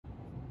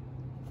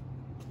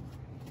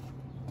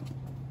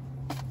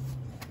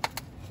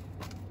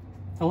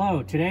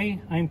Hello,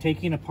 today I'm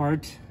taking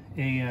apart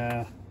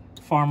a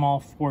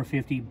Farmall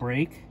 450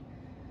 brake.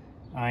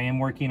 I am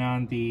working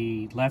on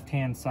the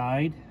left-hand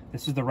side.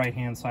 This is the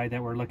right-hand side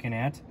that we're looking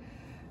at.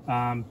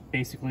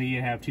 Basically,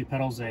 you have two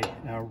pedals, a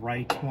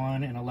right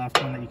one and a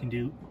left one that you can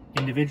do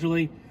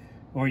individually,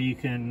 or you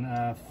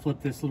can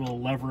flip this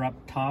little lever up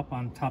top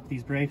on top of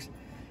these brakes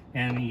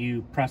and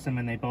you press them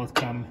and they both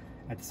come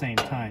at the same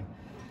time.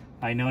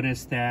 I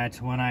noticed that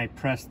when I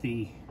pressed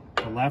the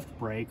left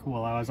brake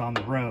while I was on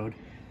the road,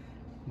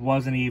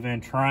 wasn't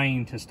even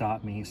trying to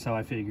stop me, so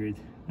I figured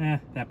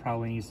that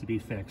probably needs to be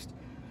fixed.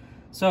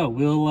 So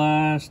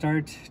we'll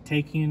start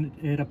taking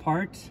it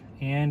apart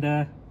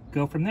and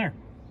go from there.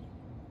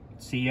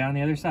 See you on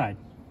the other side.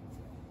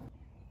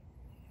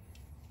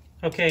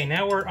 Okay,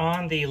 now we're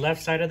on the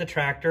left side of the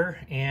tractor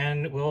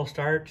and we'll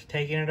start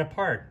taking it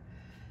apart.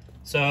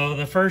 So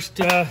the first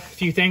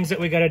few things that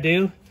we got to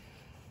do,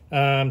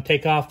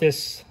 take off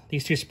these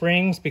two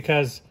springs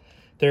because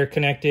they're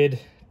connected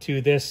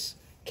to this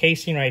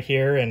casing right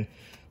here, and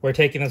we're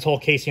taking this whole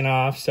casing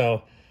off,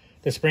 so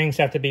the springs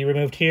have to be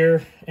removed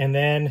here, and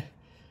then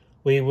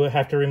we will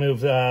have to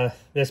remove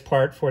this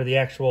part for the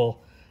actual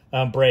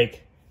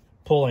brake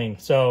pulling.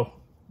 So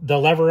the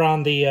lever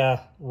on the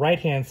right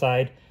hand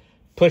side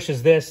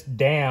pushes this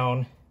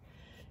down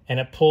and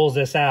it pulls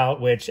this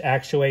out, which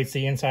actuates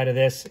the inside of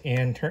this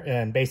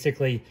and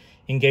basically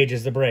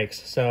engages the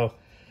brakes. So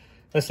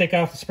let's take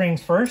off the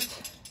springs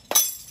first.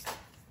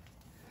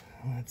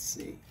 Let's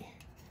see.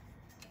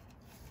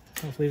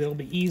 Hopefully that'll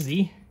be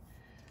easy.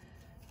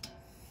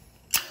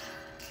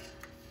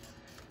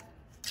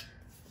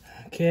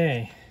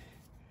 Okay.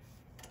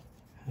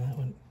 That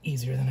one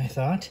easier than I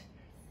thought.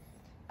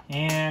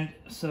 And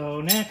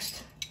so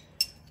next,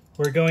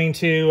 we're going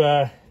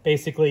to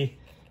basically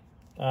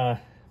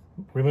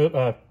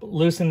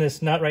loosen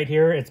this nut right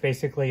here. It's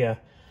basically a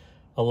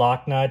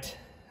lock nut.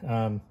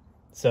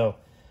 So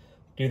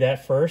do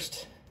that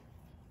first.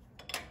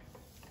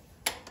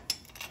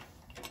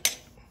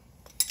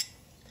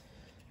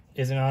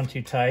 Isn't on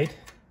too tight.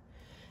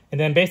 And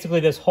then basically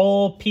this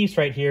whole piece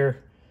right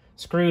here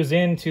screws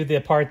into the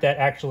part that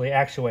actually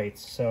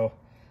actuates. So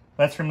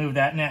let's remove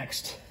that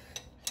next.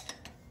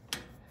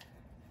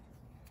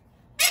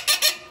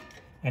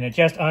 And it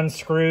just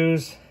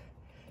unscrews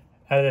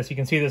out of this. You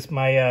can see this,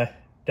 my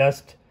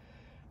dust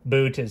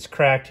boot is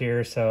cracked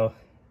here, so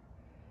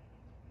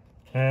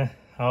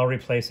I'll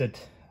replace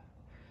it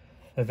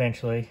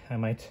eventually. I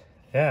might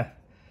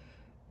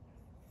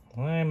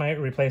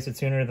replace it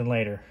sooner than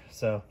later.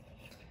 So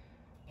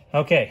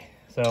okay,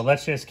 so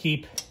let's just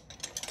keep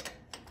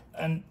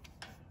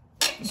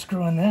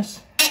unscrewing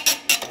this.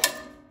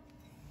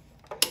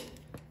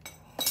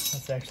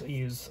 Let's actually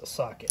use a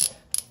socket.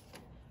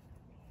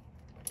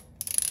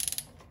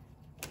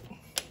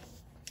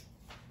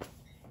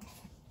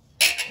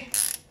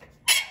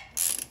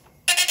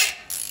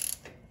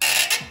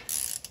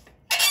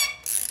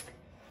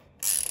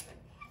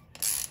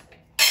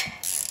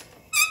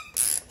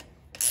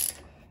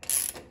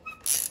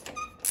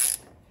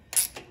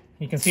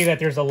 You can see that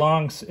there's a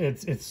long,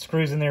 it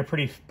screws in there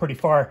pretty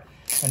far,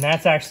 and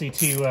that's actually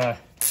to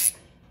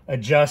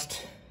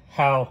adjust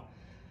how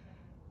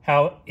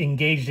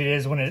engaged it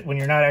is when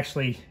you're not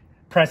actually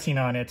pressing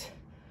on it.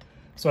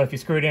 So if you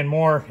screw it in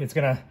more, it's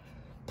gonna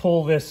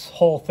pull this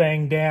whole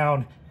thing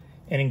down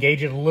and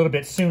engage it a little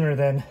bit sooner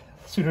than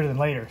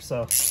later.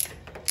 So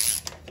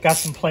got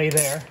some play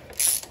there.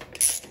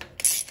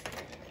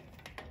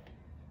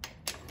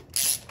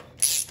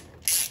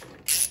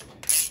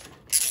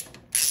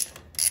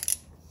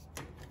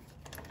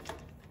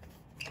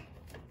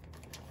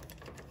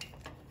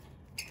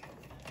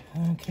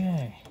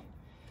 Okay,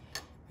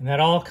 and that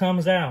all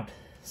comes out.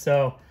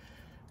 So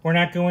we're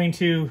not going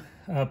to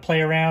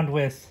play around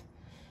with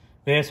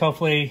this.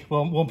 Hopefully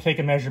we'll take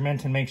a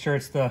measurement and make sure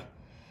it's the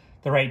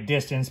right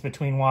distance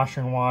between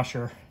washer and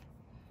washer,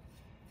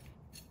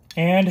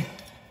 and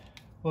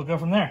we'll go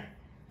from there.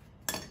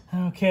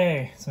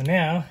 Okay, so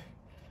now,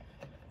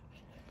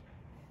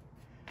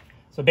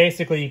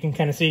 basically you can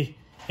kind of see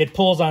it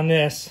pulls on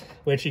this,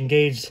 which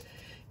gauges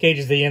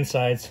the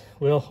insides.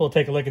 We'll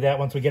take a look at that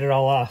once we get it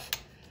all off.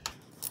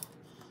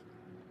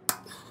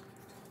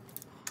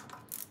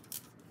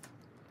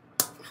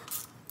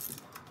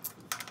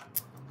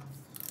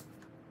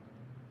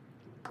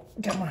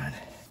 Come on.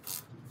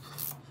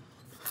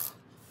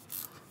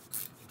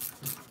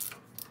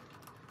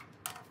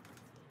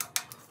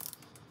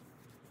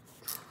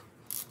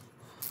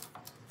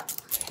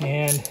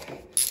 And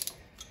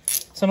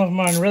some of them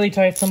are really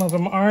tight, some of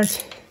them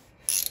aren't.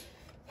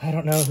 I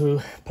don't know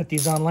who put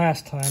these on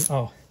last time.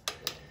 Oh,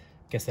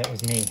 guess that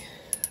was me.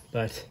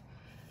 But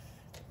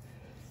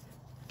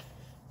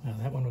no,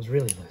 that one was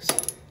really loose.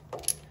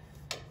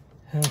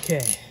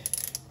 Okay.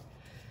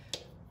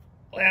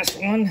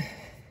 Last one.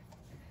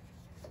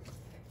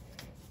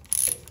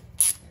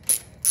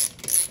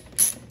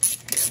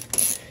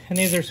 And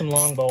these are some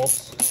long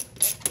bolts.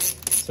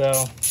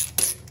 So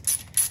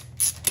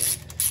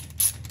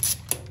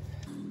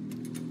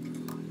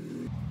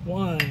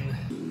one,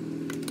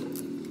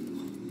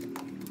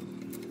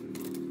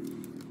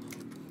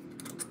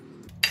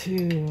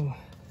 2.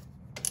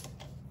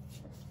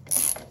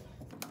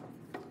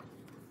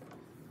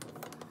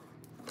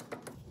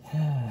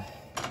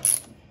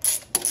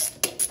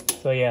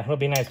 So yeah, it'll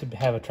be nice to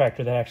have a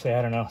tractor that actually,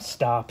 I don't know,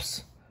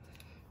 stops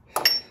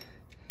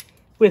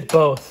with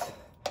both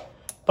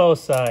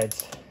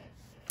sides.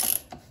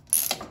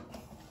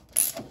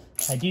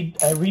 I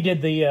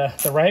redid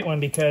the right one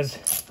because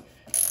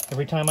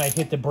every time I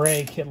hit the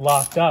brake, it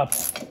locked up,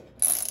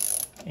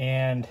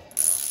 and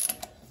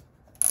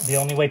the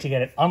only way to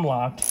get it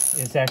unlocked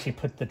is to actually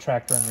put the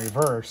tractor in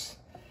reverse.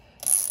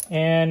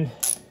 And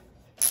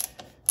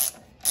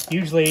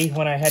usually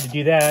when I had to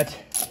do that,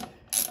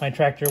 my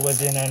tractor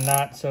was in a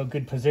not so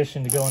good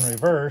position to go in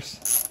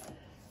reverse,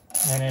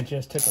 and it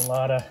just took a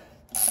lot of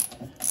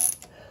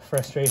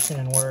frustration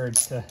and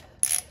words to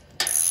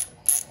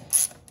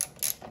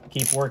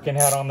keep working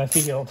out on the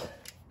field.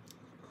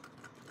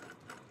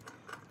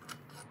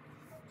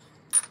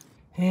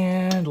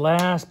 And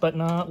last but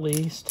not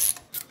least,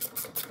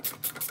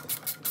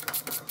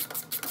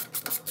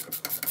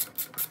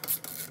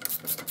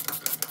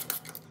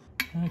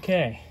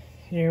 okay,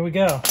 here we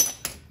go.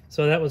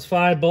 So that was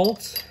 5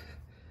 bolts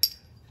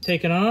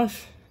taken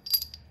off,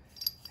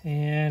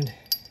 and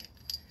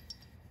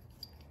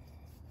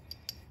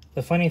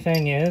the funny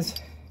thing is,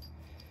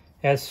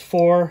 as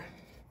 4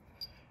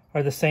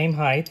 are the same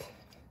height,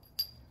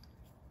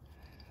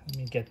 let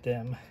me get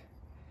them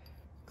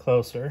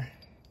closer,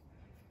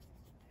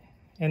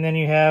 and then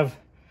you have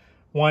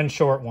 1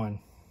 short one.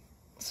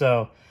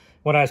 So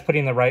when I was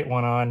putting the right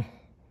one on,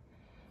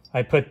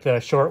 I put the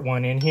short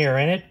one in here,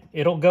 and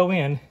it'll go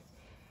in,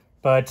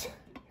 but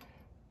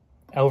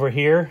over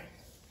here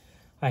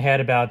I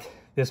had about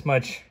this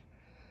much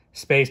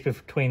space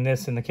between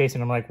this and the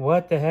casing. I'm like,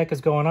 what the heck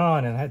is going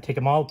on? And I had to take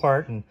them all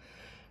apart and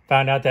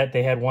found out that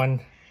they had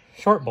 1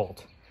 short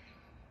bolt.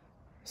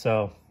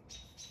 So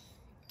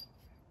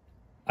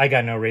I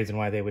got no reason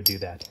why they would do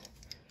that.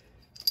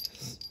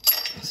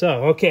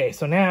 So, okay,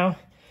 so now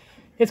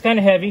it's kind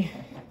of heavy,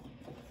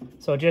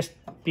 so just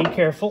be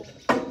careful.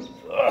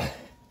 Ugh.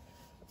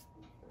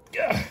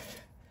 Ugh.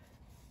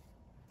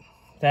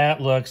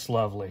 That looks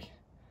lovely.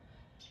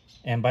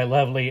 And by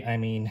lovely, I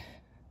mean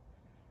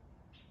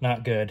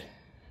not good.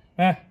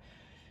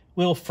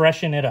 We'll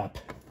freshen it up.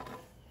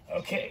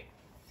 Okay.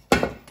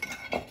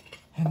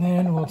 And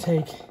then we'll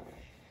take,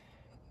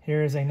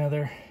 here's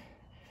another,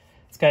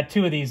 it's got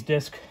 2 of these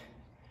disc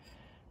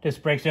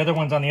brakes. The other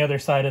one's on the other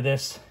side of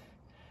this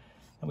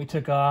that we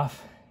took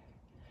off.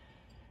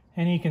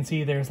 And you can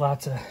see there's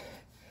lots of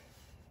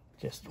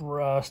just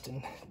rust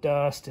and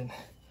dust and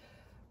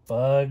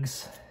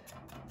bugs.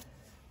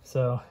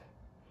 So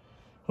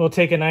we'll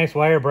take a nice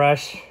wire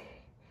brush,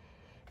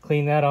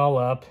 clean that all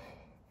up.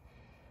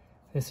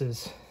 This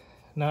is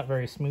not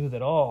very smooth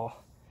at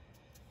all.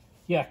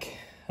 Yuck.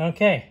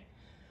 Okay.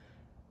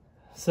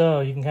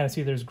 So you can kind of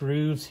see there's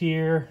grooves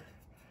here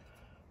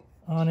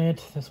on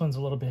it. This one's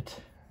a little bit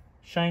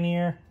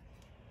shinier.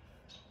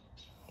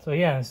 So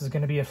yeah, this is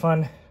going to be a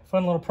fun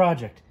little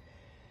project.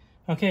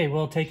 Okay,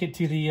 we'll take it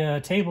to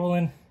the table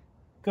and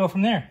go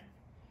from there.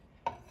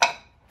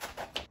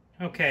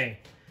 Okay,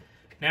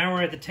 now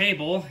we're at the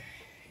table,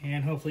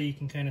 and hopefully you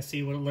can kind of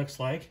see what it looks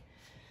like.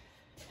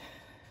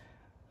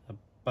 A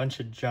bunch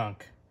of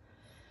junk.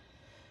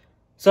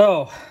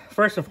 So,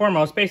 first and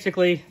foremost,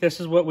 basically,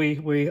 this is what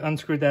we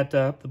unscrewed that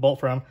the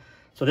bolt from.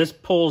 So this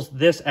pulls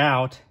this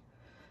out,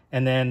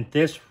 and then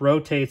this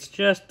rotates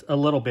just a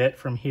little bit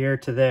from here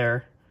to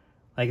there,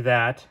 like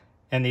that.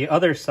 And the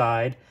other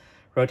side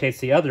rotates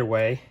the other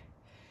way.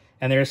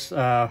 And there's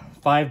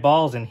 5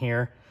 balls in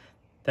here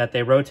that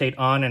they rotate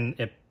on, and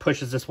it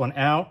pushes this one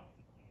out,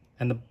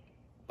 and the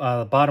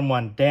bottom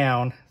one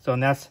down. So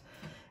and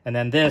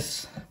then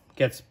this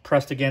gets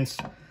pressed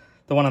against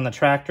the one on the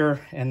tractor,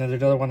 and then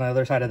there's another one on the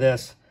other side of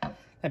this.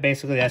 And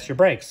basically that's your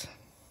brakes.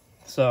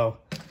 So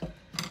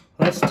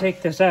let's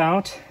take this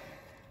out.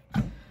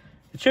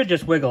 It should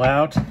just wiggle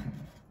out.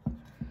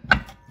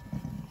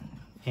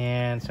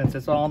 And since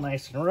it's all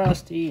nice and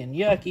rusty and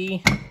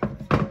yucky,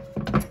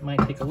 it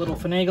might take a little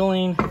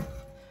finagling,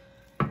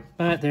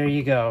 but there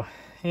you go.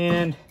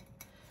 And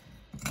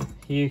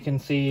you can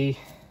see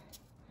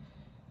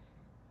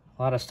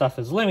a lot of stuff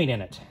is living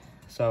in it.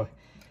 So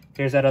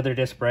here's that other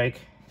disc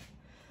brake.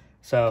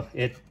 So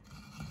it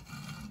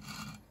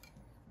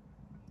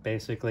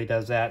basically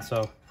does that.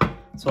 So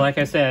like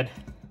I said,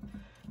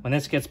 when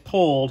this gets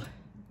pulled,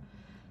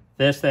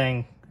 this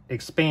thing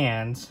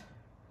expands,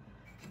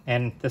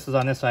 and this is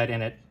on this side,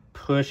 and it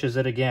pushes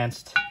it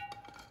against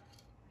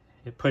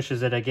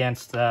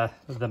the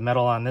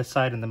metal on this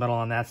side and the metal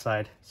on that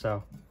side.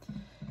 So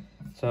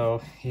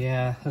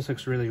yeah, this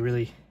looks really,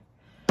 really,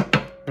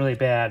 really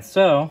bad.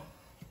 So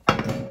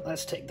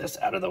let's take this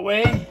out of the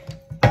way.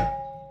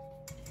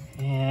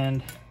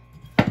 And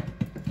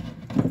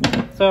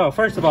so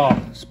first of all,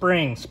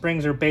 springs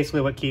are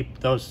basically what keep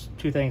those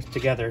 2 things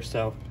together.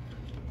 So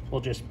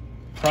we'll just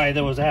pry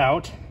those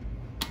out.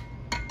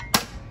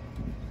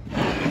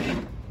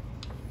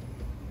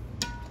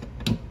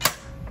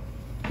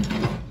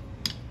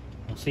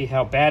 We'll see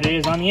how bad it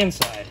is on the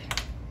inside.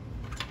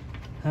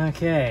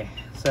 Okay,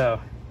 so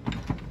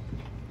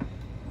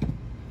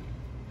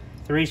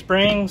 3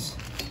 springs.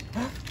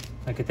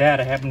 Look at that,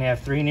 I happen to have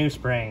 3 new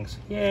springs.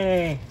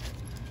 Yay!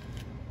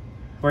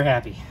 We're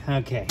happy.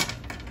 Okay.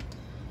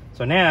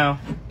 So now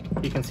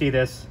you can see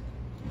this.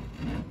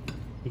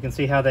 You can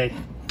see how they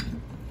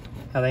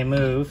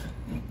move.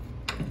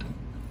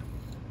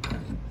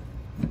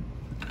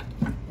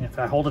 If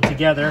I hold it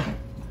together,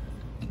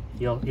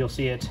 you'll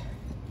see it.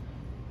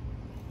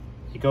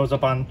 It goes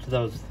up onto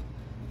those,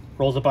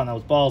 rolls up on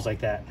those balls like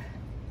that.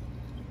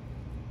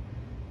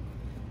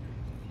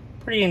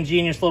 Pretty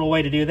ingenious little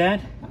way to do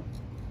that.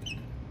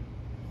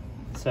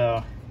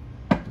 So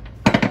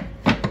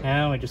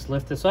now we just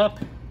lift this up,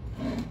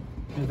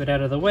 move it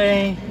out of the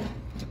way,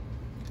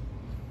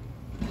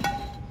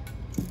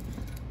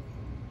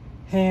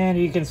 and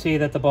you can see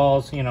that the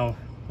balls, you know,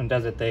 when it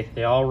does it,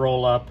 they all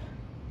roll up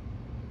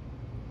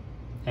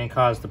and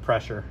cause the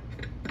pressure.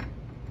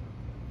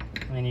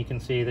 And you can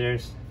see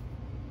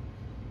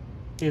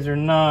these are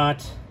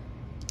not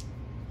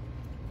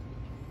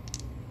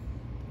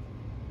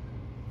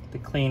the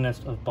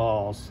cleanest of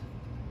balls.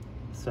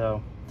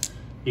 So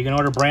you can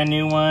order brand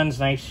new ones,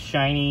 nice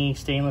shiny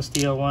stainless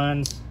steel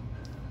ones.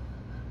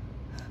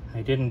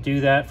 I didn't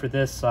do that for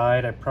this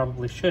side. I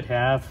probably should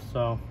have.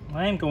 So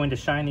I am going to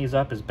shine these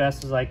up as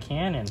best as I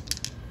can and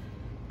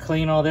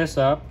clean all this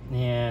up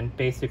and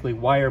basically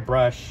wire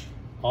brush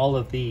all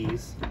of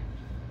these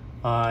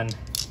on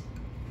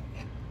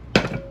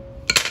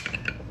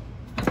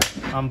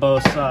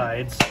both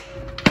sides.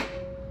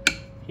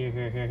 Here.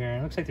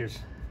 It looks like there's,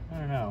 I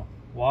don't know,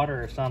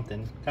 water or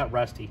something. Got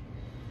rusty.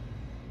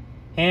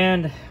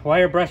 And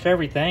wire brush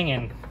everything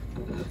and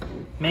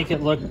make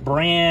it look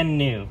brand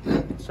new.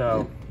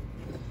 So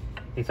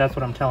at least that's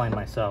what I'm telling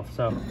myself.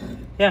 So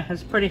yeah,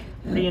 it's pretty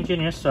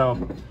ingenious.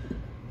 So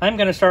I'm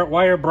gonna start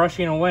wire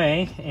brushing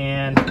away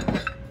and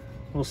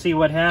we'll see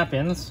what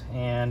happens,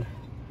 and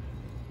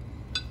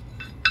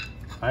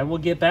I will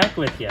get back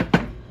with you.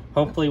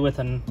 Hopefully with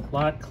a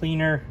lot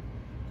cleaner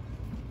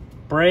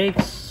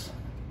brakes,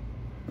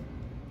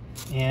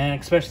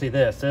 and especially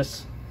this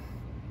is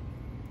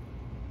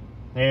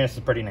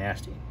pretty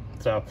nasty.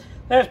 So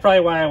that's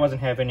probably why I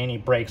wasn't having any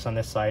brakes on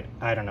this side,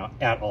 I don't know,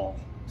 at all.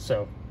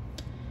 So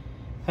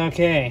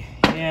okay,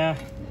 yeah,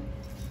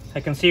 I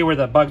can see where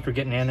the bugs were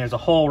getting in. There's a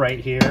hole right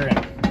here,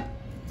 and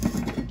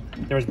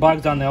there was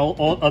bugs on the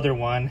old other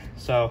one,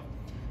 so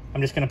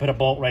I'm just gonna put a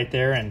bolt right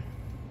there and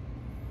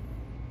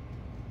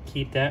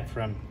keep that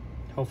from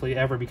hopefully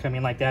ever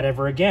becoming like that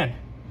ever again.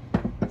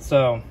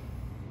 So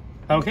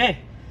okay,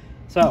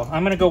 so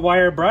I'm gonna go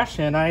wire brush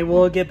and I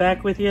will get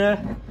back with you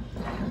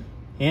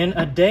in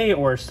a day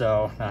or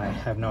so. I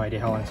have no idea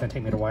how long it's gonna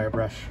take me to wire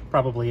brush.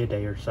 Probably a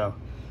day or so.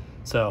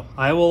 So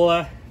I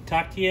will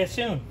talk to you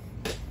soon.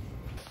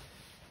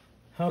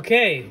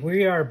 Okay,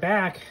 we are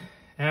back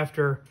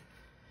after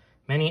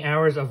many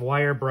hours of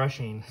wire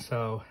brushing.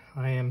 So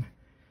I am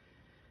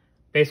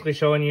basically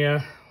showing you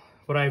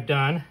what I've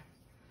done.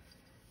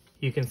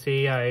 You can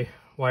see I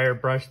wire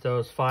brushed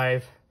those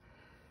 5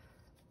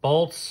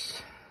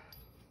 bolts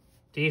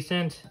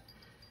decent.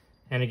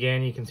 And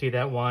again, you can see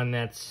that one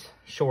that's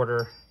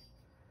shorter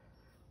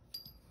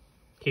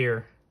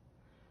here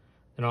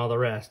than all the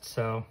rest.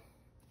 So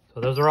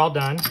those are all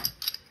done.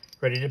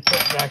 Ready to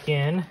put back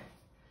in.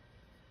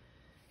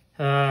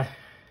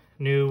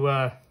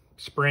 New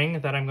spring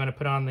that I'm going to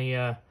put on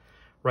the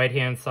right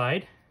hand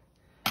side.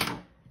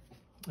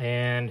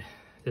 And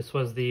this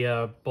was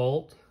the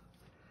bolt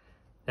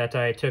that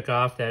I took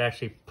off that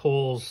actually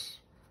pulls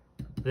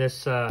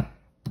this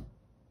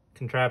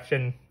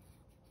contraption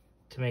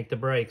to make the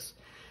brakes.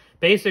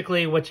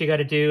 Basically what you got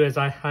to do is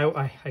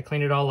I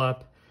cleaned it all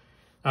up.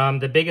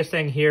 The biggest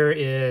thing here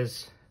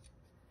is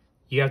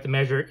you have to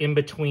measure in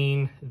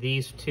between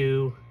these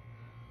 2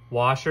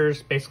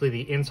 washers, basically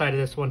the inside of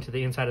this one to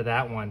the inside of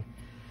that one,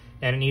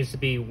 and it needs to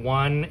be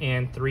 1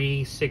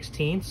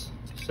 3/16.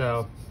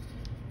 So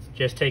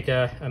just take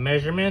a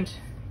measurement,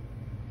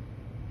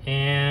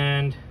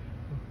 and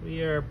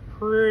we are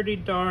pretty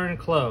darn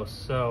close.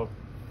 So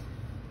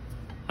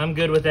I'm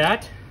good with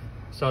that.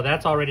 So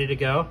that's all ready to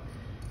go.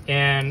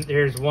 And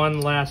there's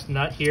one last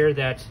nut here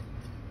that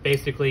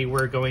basically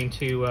we're going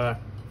to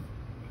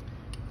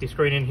be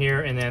screwing in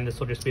here, and then this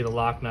will just be the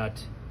lock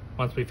nut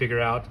once we figure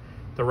out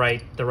the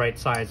right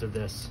size of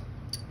this.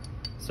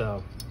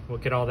 So we'll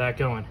get all that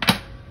going.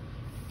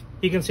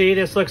 You can see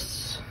this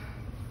looks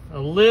a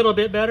little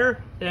bit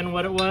better than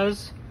what it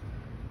was.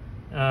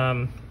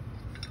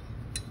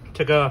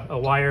 Took a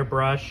wire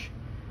brush,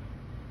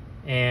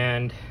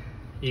 and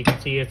you can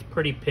see it's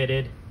pretty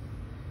pitted.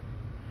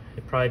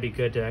 It'd probably be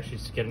good to actually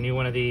just get a new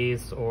one of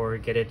these or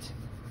get it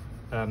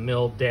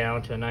milled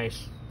down to a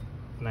nice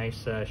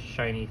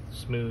shiny,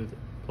 smooth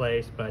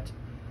place. But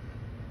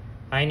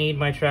I need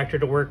my tractor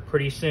to work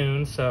pretty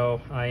soon, so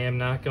I am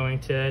not going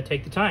to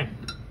take the time.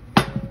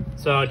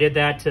 So I did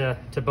that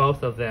to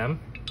both of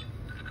them,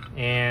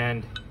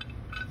 and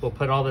we'll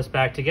put all this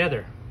back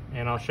together,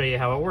 and I'll show you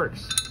how it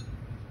works.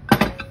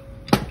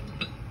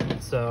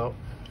 So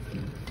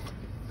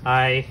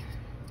I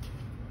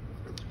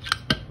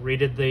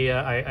redid the,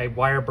 I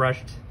wire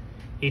brushed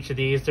each of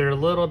these. They're a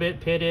little bit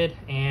pitted,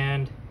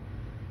 and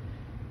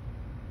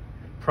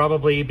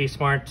probably be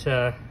smart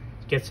to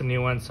get some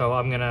new ones. So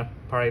I'm gonna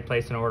probably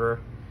place an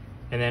order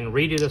and then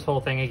redo this whole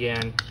thing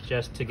again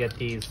just to get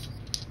these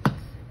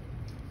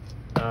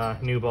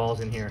new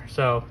balls in here.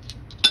 So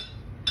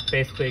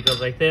basically it goes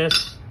like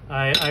this.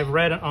 I've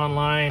read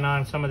online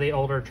on some of the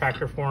older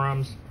tractor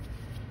forums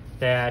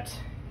that,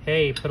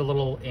 hey, put a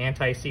little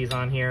anti-seize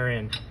on here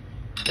and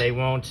they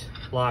won't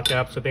lock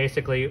up. So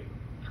basically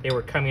they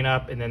were coming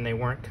up and then they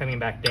weren't coming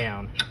back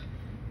down,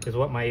 is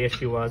what my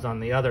issue was on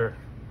the other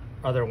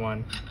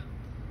one.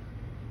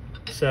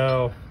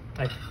 So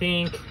I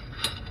think,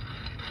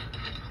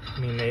 I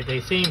mean,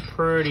 they seem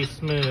pretty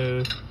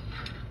smooth,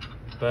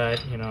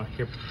 but you know,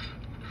 you're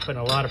putting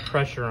a lot of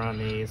pressure on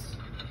these.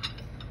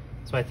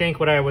 So I think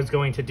what I was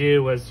going to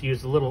do was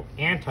use a little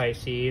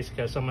anti-seize,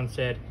 because someone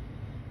said,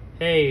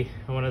 hey,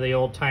 one of the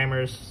old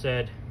timers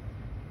said,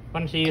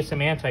 why don't you use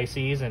some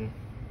anti-seize and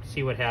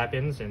see what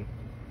happens. And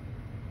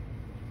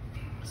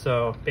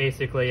so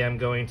basically I'm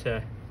going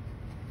to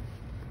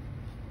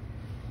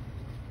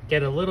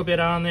get a little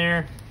bit on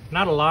there,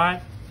 not a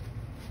lot,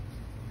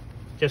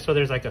 just so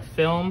there's like a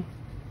film,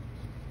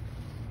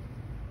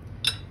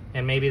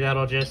 and maybe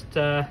that'll just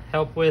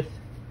help with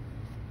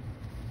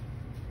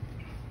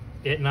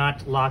it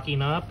not locking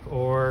up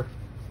or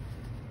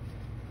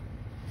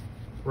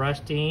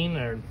rusting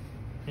or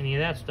any of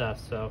that stuff.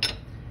 So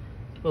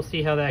we'll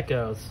see how that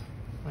goes.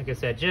 Like I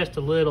said, just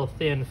a little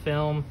thin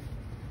film.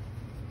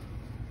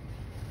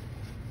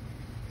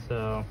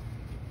 So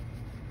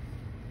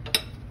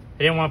I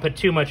didn't want to put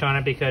too much on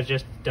it because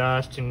just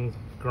dust and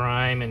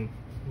grime and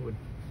would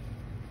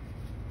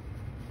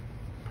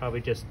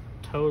probably just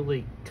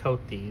totally coat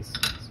these.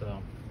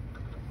 So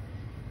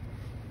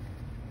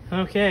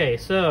okay,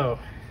 so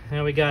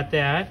now we got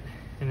that,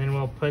 and then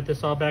we'll put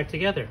this all back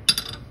together.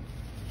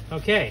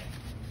 Okay,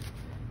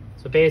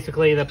 so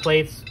basically the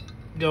plates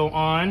go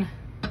on.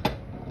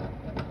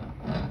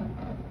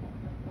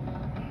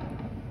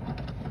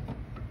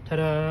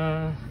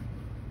 Ta-da!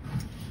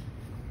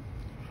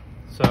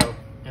 So,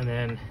 and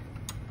then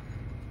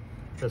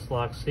this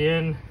locks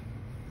in,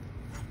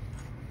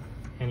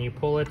 and you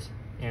pull it,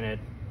 and it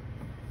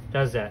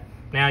does that.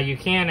 Now you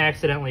can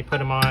accidentally put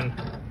them on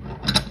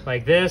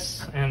like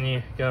this, and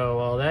you go,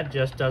 well, that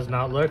just does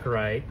not look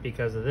right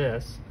because of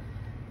this.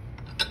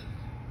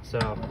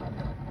 So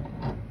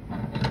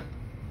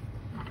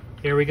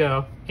here we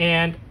go.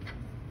 And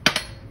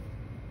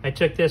I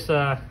took this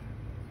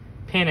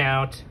pin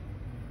out,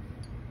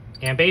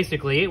 and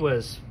basically it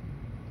was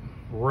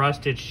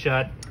rusted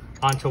shut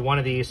onto one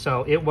of these,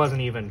 so it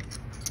wasn't even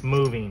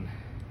moving.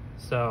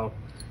 So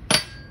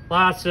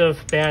lots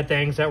of bad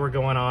things that were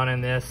going on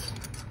in this.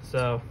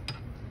 So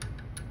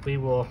we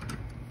will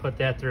put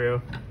that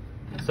through.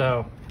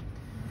 So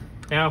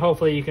now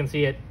hopefully you can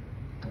see it.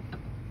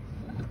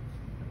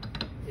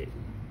 It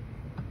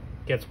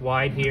gets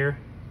wide here.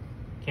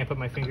 Can't put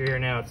my finger here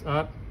now, it's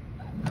up.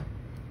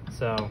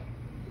 So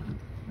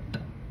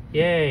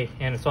yay,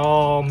 and it's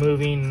all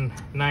moving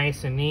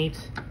nice and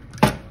neat.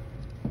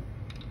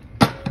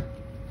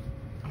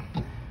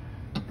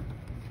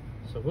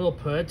 So we'll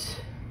put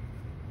this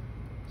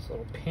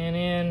little pin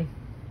in.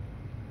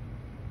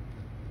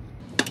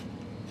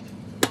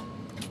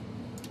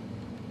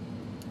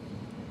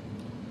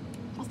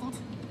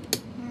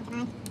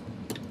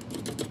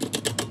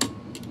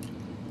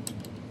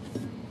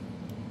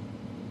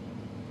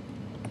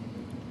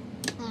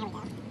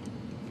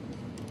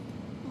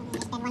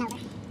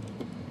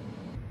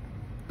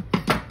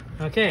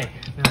 Okay,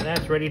 now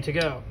that's ready to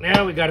go.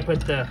 Now we got to put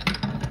the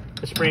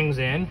springs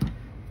in.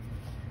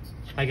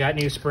 I got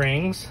new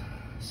springs,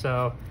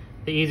 so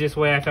the easiest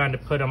way I found to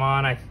put them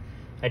on, I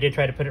did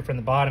try to put it from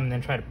the bottom and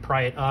then try to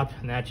pry it up,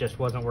 and that just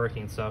wasn't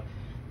working. So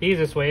the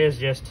easiest way is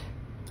just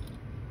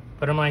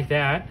put them like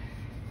that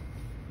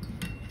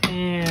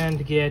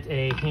and get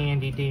a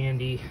handy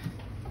dandy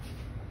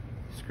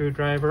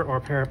screwdriver or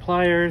pair of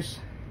pliers.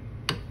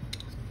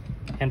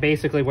 And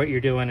basically what you're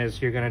doing is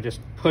you're going to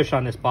just push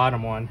on this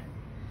bottom one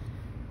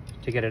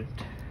to get it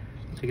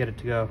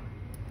to go.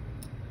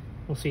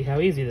 We'll see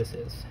how easy this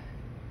is.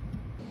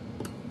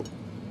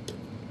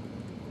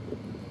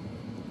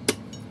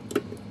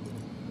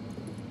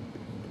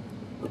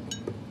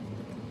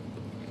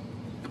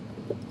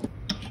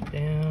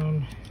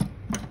 Down.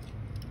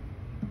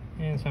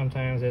 And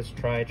sometimes it's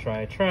try,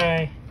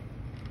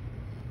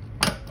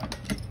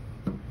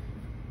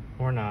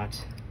 or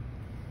not.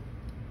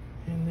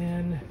 And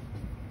then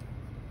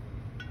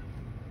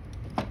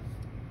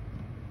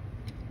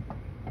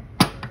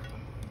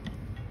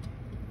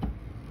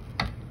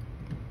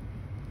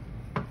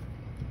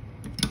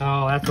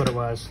oh, that's what it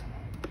was.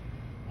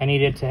 I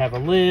needed to have a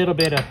little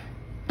bit of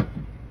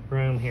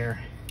room here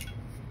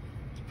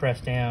to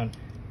press down,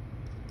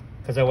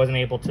 because I wasn't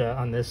able to,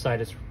 on this side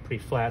it's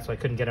pretty flat, so I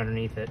couldn't get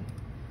underneath it.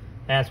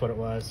 That's what it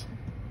was.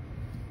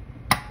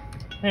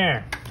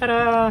 There,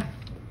 ta-da!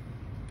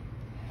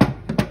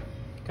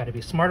 Gotta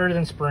be smarter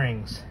than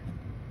springs.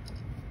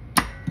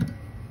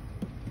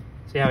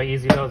 See how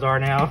easy those are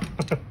now?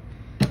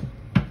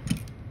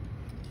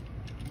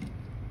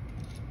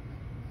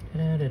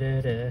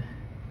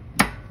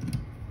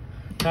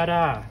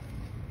 Ta-da!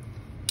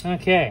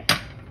 Okay.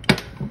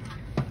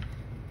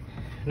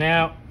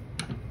 Now,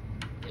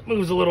 it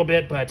moves a little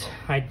bit, but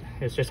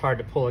it's just hard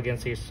to pull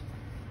against these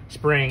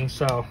springs,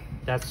 so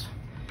that's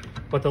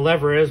what the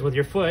lever is with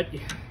your foot.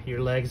 Your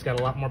leg's got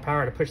a lot more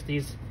power to push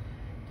these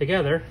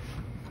together.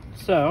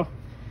 So,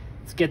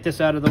 let's get this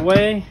out of the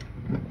way.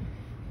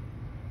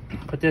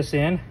 Put this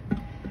in.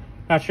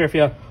 Not sure if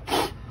you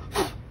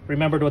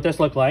remembered what this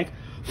looked like.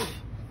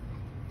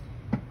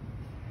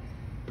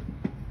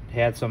 It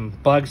had some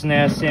bugs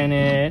nests in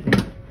it.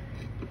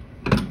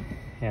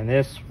 And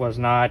this was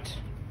not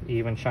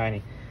even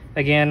shiny.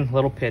 Again, a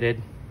little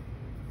pitted,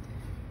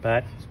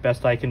 but it's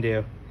best I can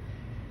do.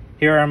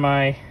 Here are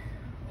my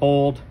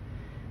old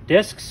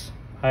discs.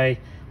 I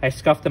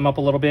scuffed them up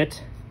a little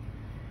bit,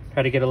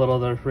 try to get a little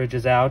of the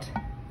ridges out.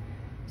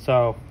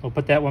 So we'll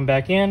put that one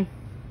back in.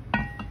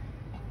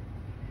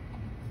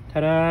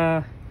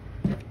 Ta-da!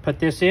 Put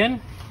this in.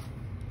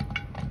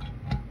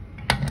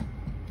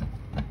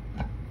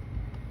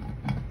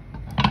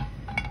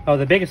 Oh,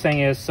 the biggest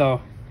thing is,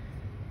 so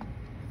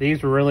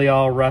these were really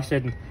all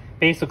rusted.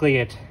 Basically,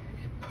 it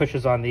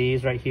pushes on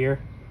these right here.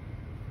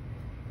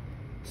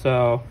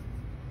 So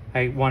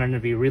I wanted them to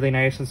be really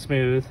nice and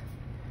smooth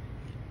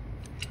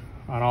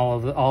on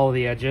all of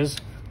the edges.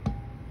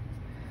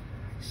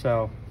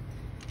 So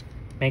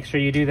make sure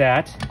you do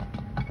that.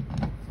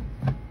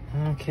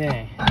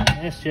 Okay,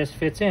 this just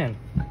fits in.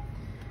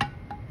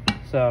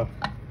 So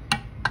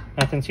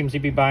nothing seems to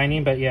be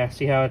binding, but yeah,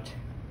 see how it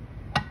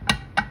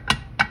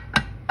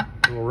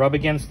will rub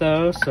against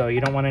those, so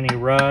you don't want any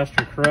rust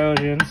or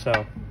corrosion.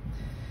 So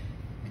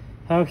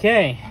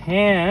okay,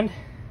 and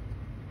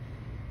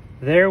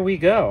there we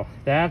go.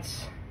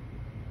 That's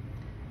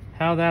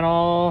how that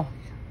all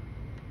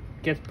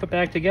gets put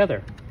back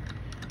together.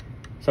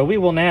 So we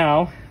will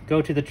now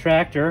go to the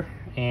tractor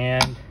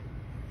and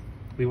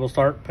we will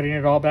start putting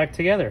it all back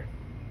together.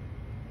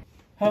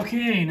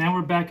 Okay, now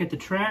we're back at the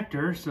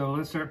tractor, so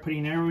let's start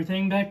putting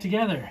everything back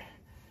together.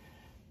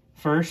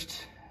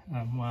 First,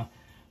 well,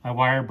 I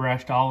wire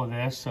brushed all of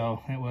this,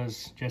 so it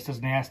was just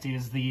as nasty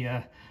as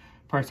the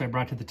parts I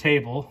brought to the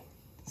table.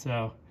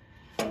 So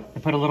I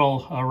put a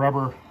little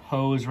rubber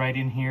hose right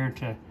in here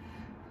to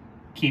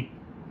keep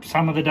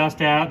some of the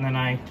dust out, and then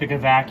I took a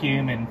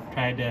vacuum and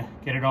tried to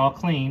get it all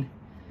clean.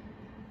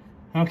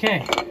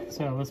 Okay,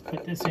 so let's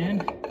put this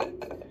in.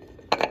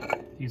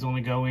 These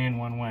only go in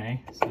one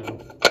way, so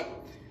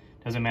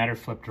doesn't matter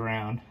flipped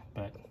around,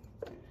 but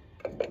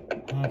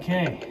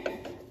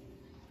okay.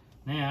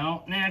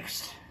 Now,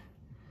 next,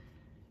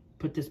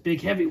 put this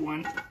big heavy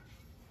one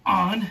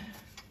on.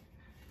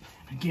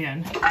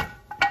 Again,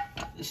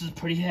 this is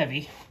pretty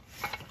heavy.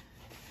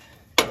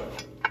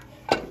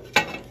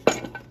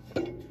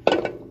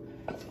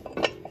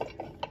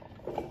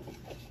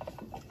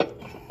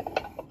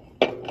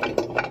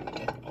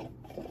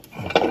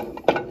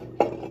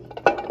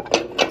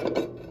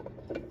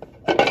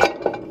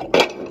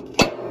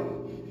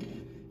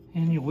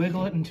 And you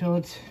wiggle it until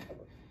it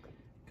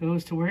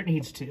goes to where it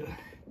needs to.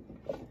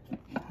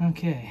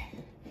 Okay,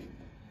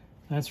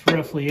 that's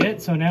roughly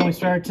it. So now we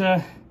start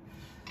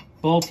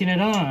bolting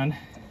it on.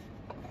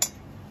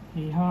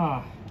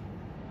 Yeehaw.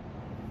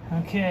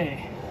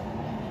 Okay,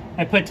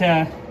 I put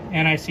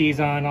NICs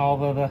on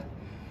all of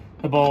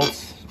the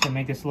bolts to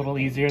make this a little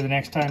easier the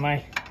next time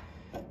I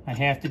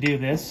have to do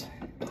this.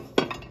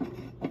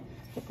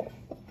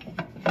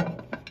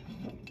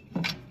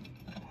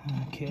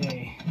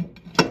 Okay,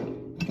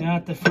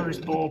 got the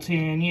first bolt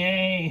in,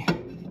 yay!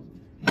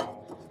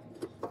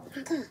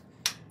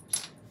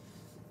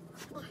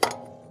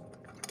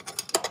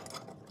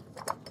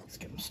 Let's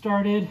get them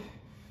started.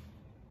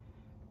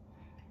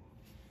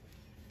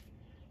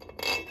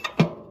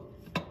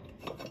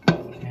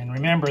 And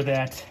remember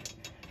that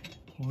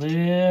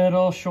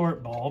little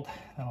short bolt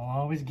that'll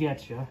always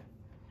get you.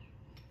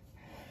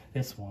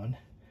 This one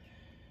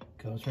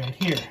goes right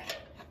here,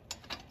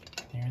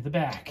 near the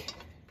back,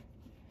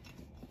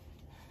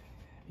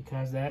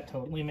 because that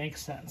totally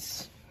makes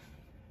sense.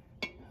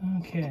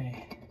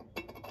 Okay.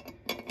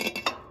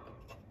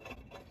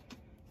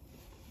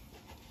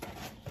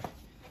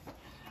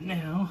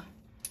 Now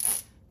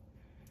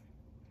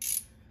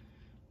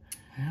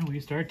we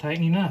start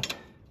tightening up.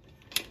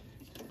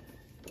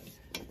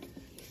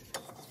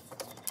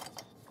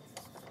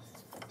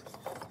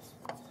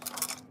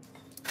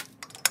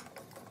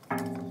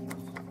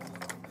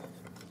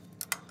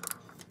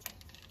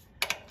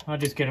 I'll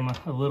just get them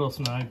a little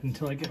snug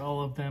until I get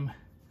all of them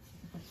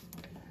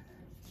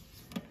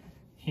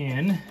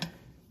in.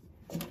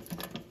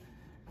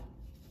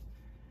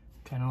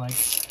 Kind of like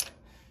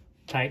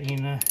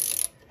tightening a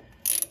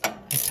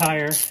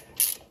tire.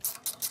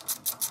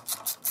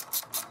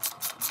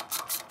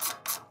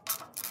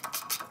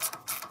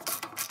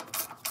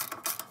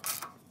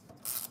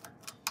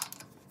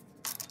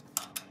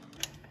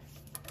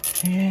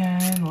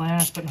 And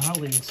last but not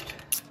least,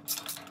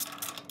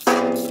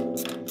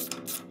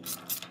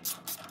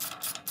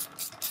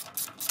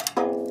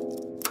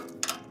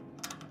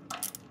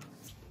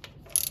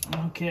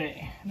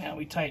 Okay, now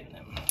we tighten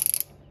them.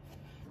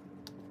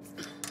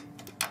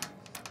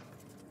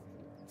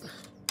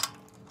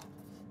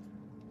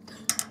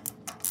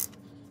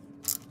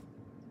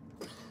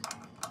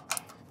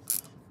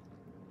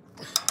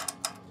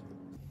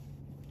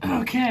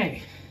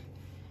 Okay,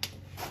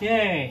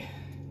 yay.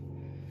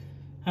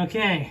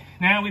 Okay,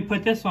 now we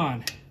put this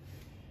on.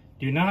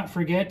 Do not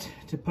forget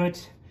to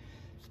put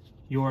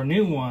your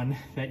new one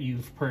that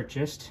you've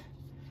purchased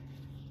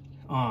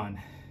on.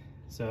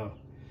 So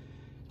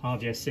I'll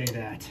just say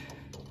that.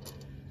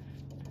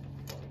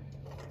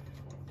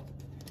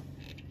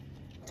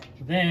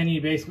 Then you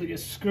basically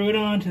just screw it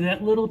on to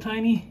that little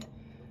tiny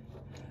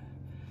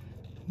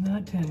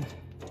nut and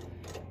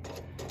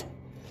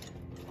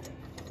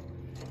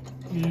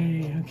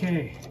yay,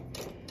 okay,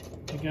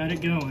 we got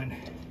it going.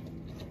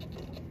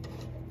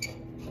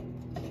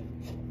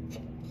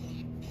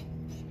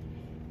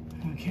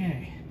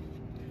 Okay,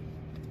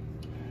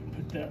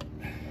 put that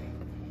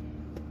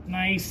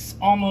nice,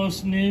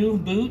 almost new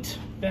boot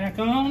back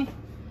on.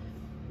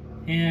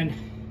 And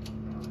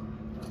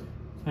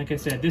like I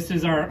said, this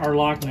is our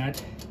lock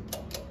nut.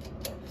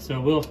 So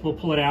we'll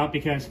pull it out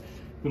because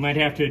we might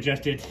have to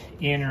adjust it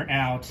in or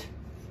out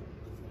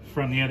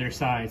from the other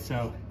side.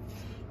 So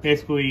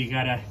basically you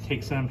gotta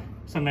take some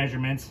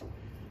measurements,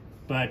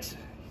 but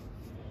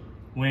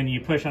when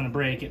you push on the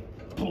brake,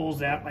 it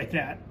pulls out like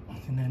that.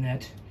 And then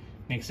that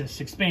makes this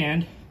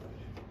expand.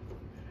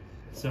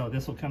 So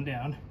this will come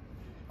down.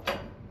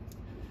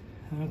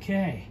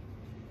 Okay,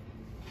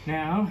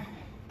 now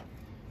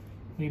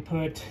we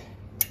put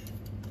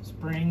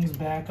springs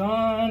back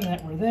on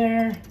that were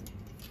there.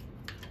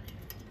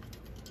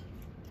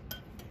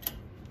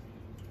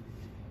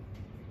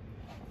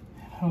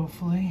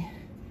 Hopefully.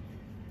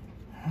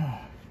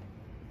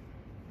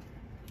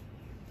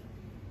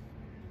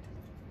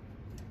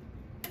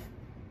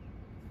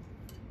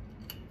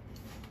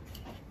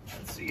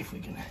 Let's see if we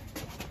can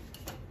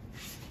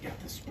get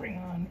the spring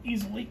on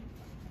easily.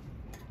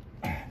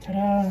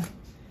 Ta-da!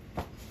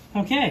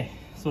 Okay,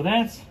 so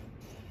that's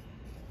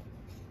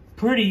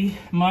pretty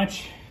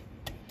much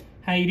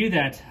how you do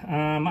that.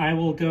 I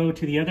will go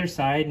to the other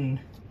side and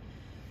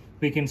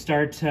we can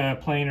start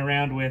playing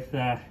around with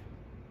the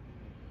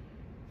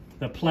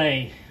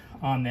play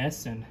on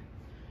this, and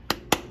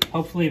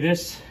hopefully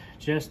this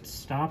just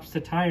stops the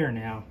tire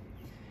now,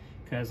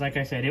 because like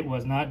I said, it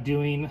was not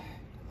doing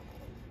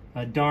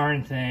a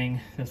darn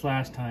thing this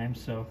last time.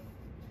 So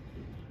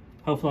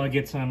hopefully I'll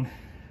get some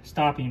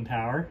stopping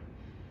power.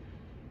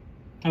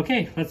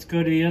 Okay, let's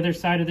go to the other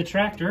side of the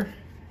tractor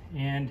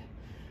and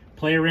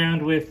play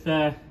around with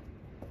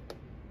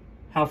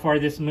how far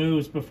this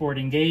moves before it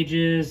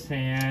engages,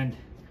 and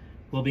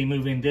we'll be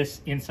moving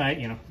this inside,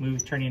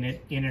 turning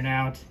it in and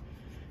out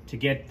to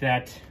get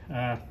that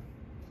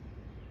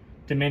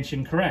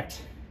dimension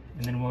correct.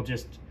 And then we'll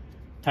just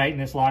tighten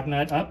this lock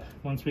nut up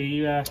once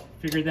we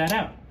figure that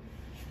out.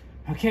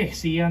 Okay,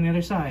 see you on the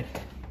other side.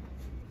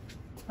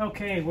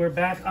 Okay, we're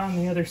back on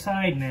the other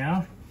side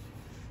now,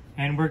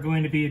 and we're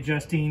going to be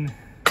adjusting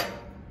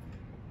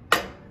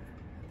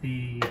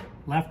the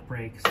left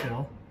brake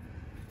still.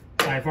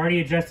 I've already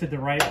adjusted the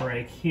right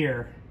brake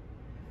here,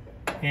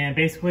 and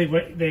basically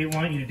what they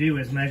want you to do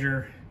is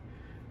measure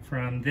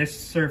from this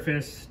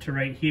surface to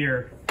right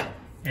here,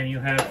 and you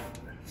have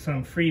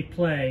some free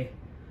play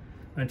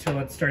until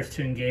it starts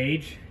to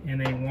engage, and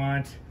they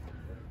want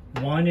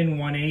 1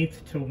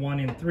 1/8 to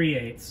 1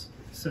 3/8.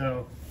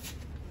 So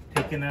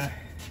taking a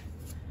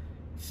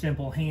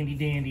simple handy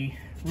dandy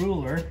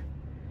ruler,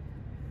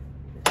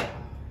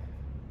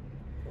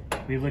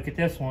 we look at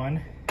this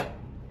one,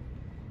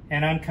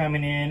 and I'm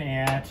coming in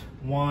at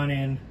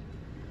 1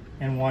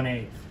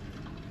 1/8.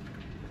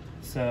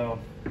 So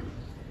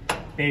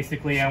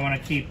basically I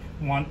want to keep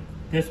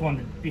this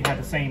one to have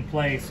the same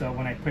play, so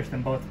when I push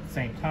them both at the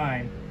same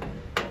time,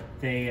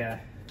 they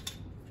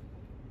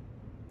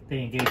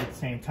engage at the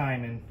same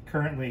time. And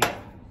currently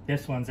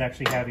this one's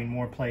actually having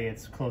more play.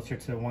 It's closer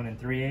to 1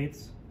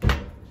 3/8,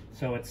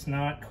 so it's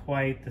not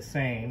quite the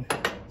same.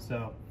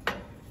 So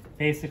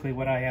basically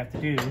what I have to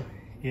do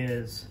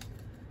is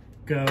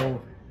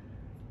go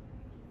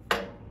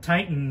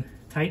tighten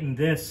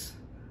this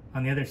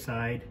on the other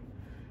side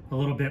a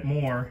little bit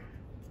more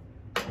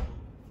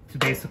to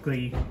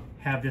basically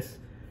have this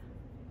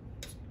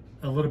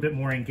a little bit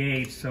more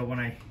engaged, so when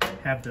I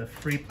have the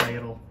free play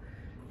it'll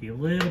be a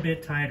little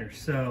bit tighter.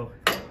 So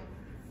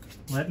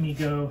let me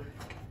go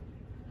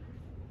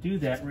do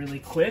that really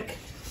quick.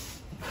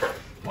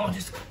 I'll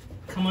just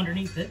come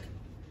underneath it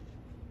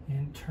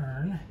and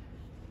turn.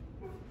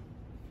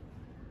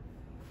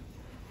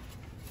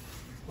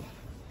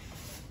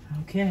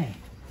 Okay,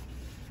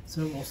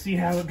 so we'll see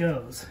how it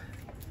goes.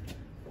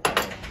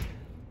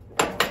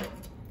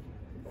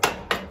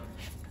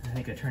 I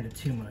think I turned it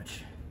too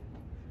much.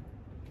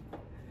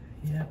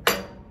 Yep.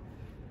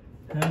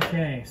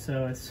 Okay,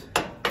 so it's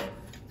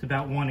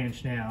about 1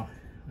 inch now,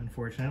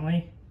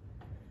 unfortunately.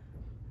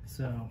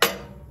 So,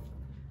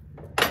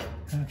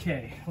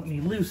 okay, let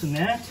me loosen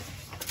that,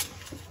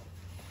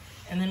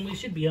 and then we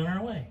should be on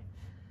our way.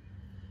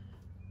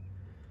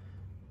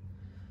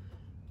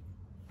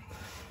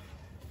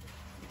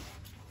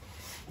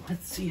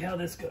 Let's see how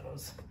this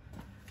goes.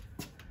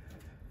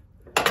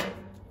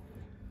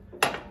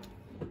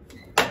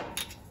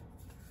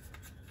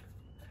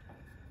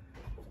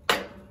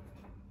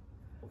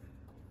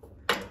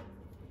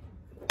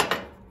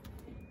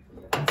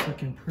 That's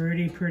looking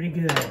pretty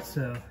good,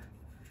 so.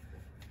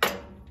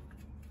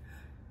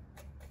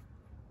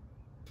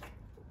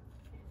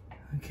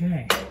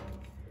 Okay.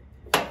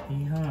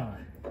 Yeehaw.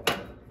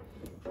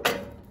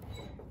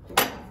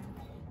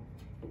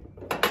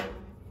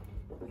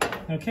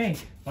 Okay,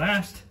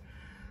 last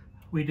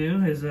we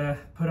do is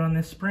put on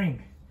this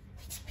spring.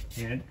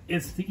 And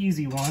it's the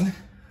easy one.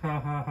 Ha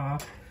ha ha.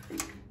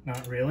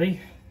 Not really.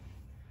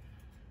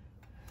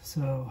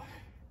 So,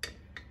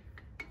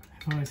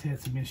 I've always had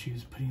some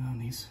issues putting on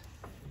these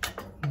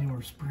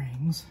newer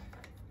springs.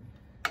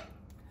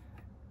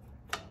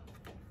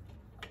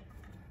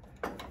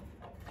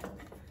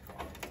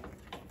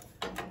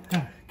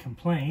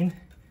 Complain,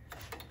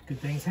 good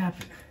things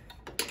happen.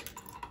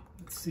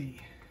 Let's see.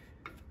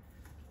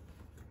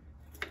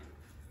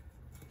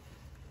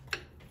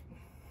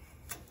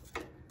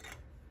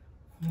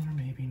 Or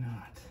maybe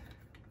not.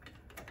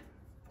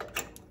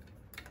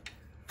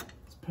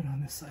 Let's put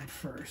on this side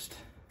first.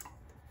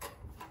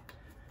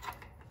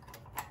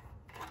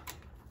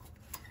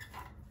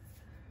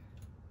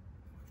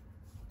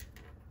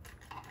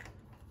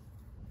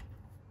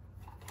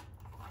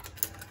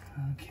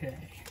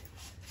 Okay.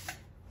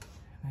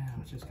 Now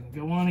it's just going to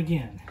go on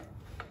again.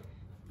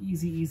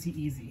 Easy, easy,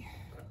 easy.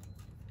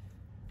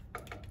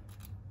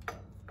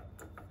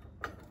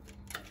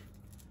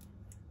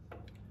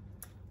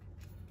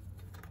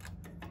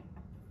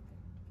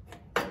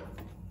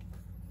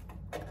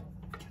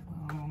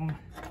 Come on.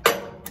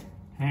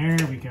 There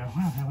we go.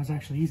 Wow, that was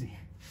actually easy.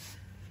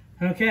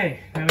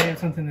 Okay, now we have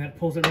something that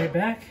pulls it right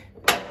back.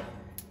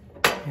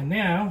 And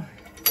now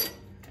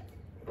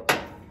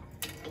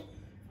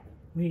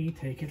we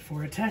take it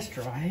for a test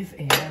drive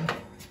and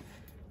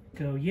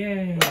go,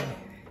 yay,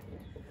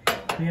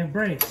 we have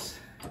brakes.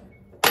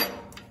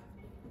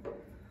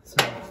 So,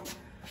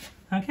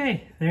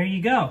 okay, there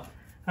you go.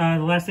 The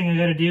last thing I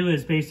got to do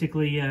is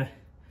basically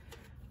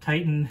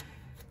tighten.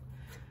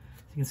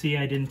 You can see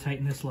I didn't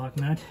tighten this lock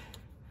nut.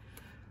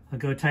 I'll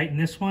go tighten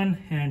this one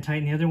and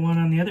tighten the other one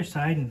on the other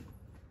side, and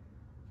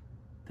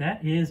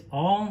that is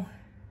all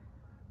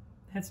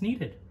that's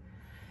needed.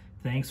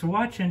 Thanks for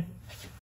watching.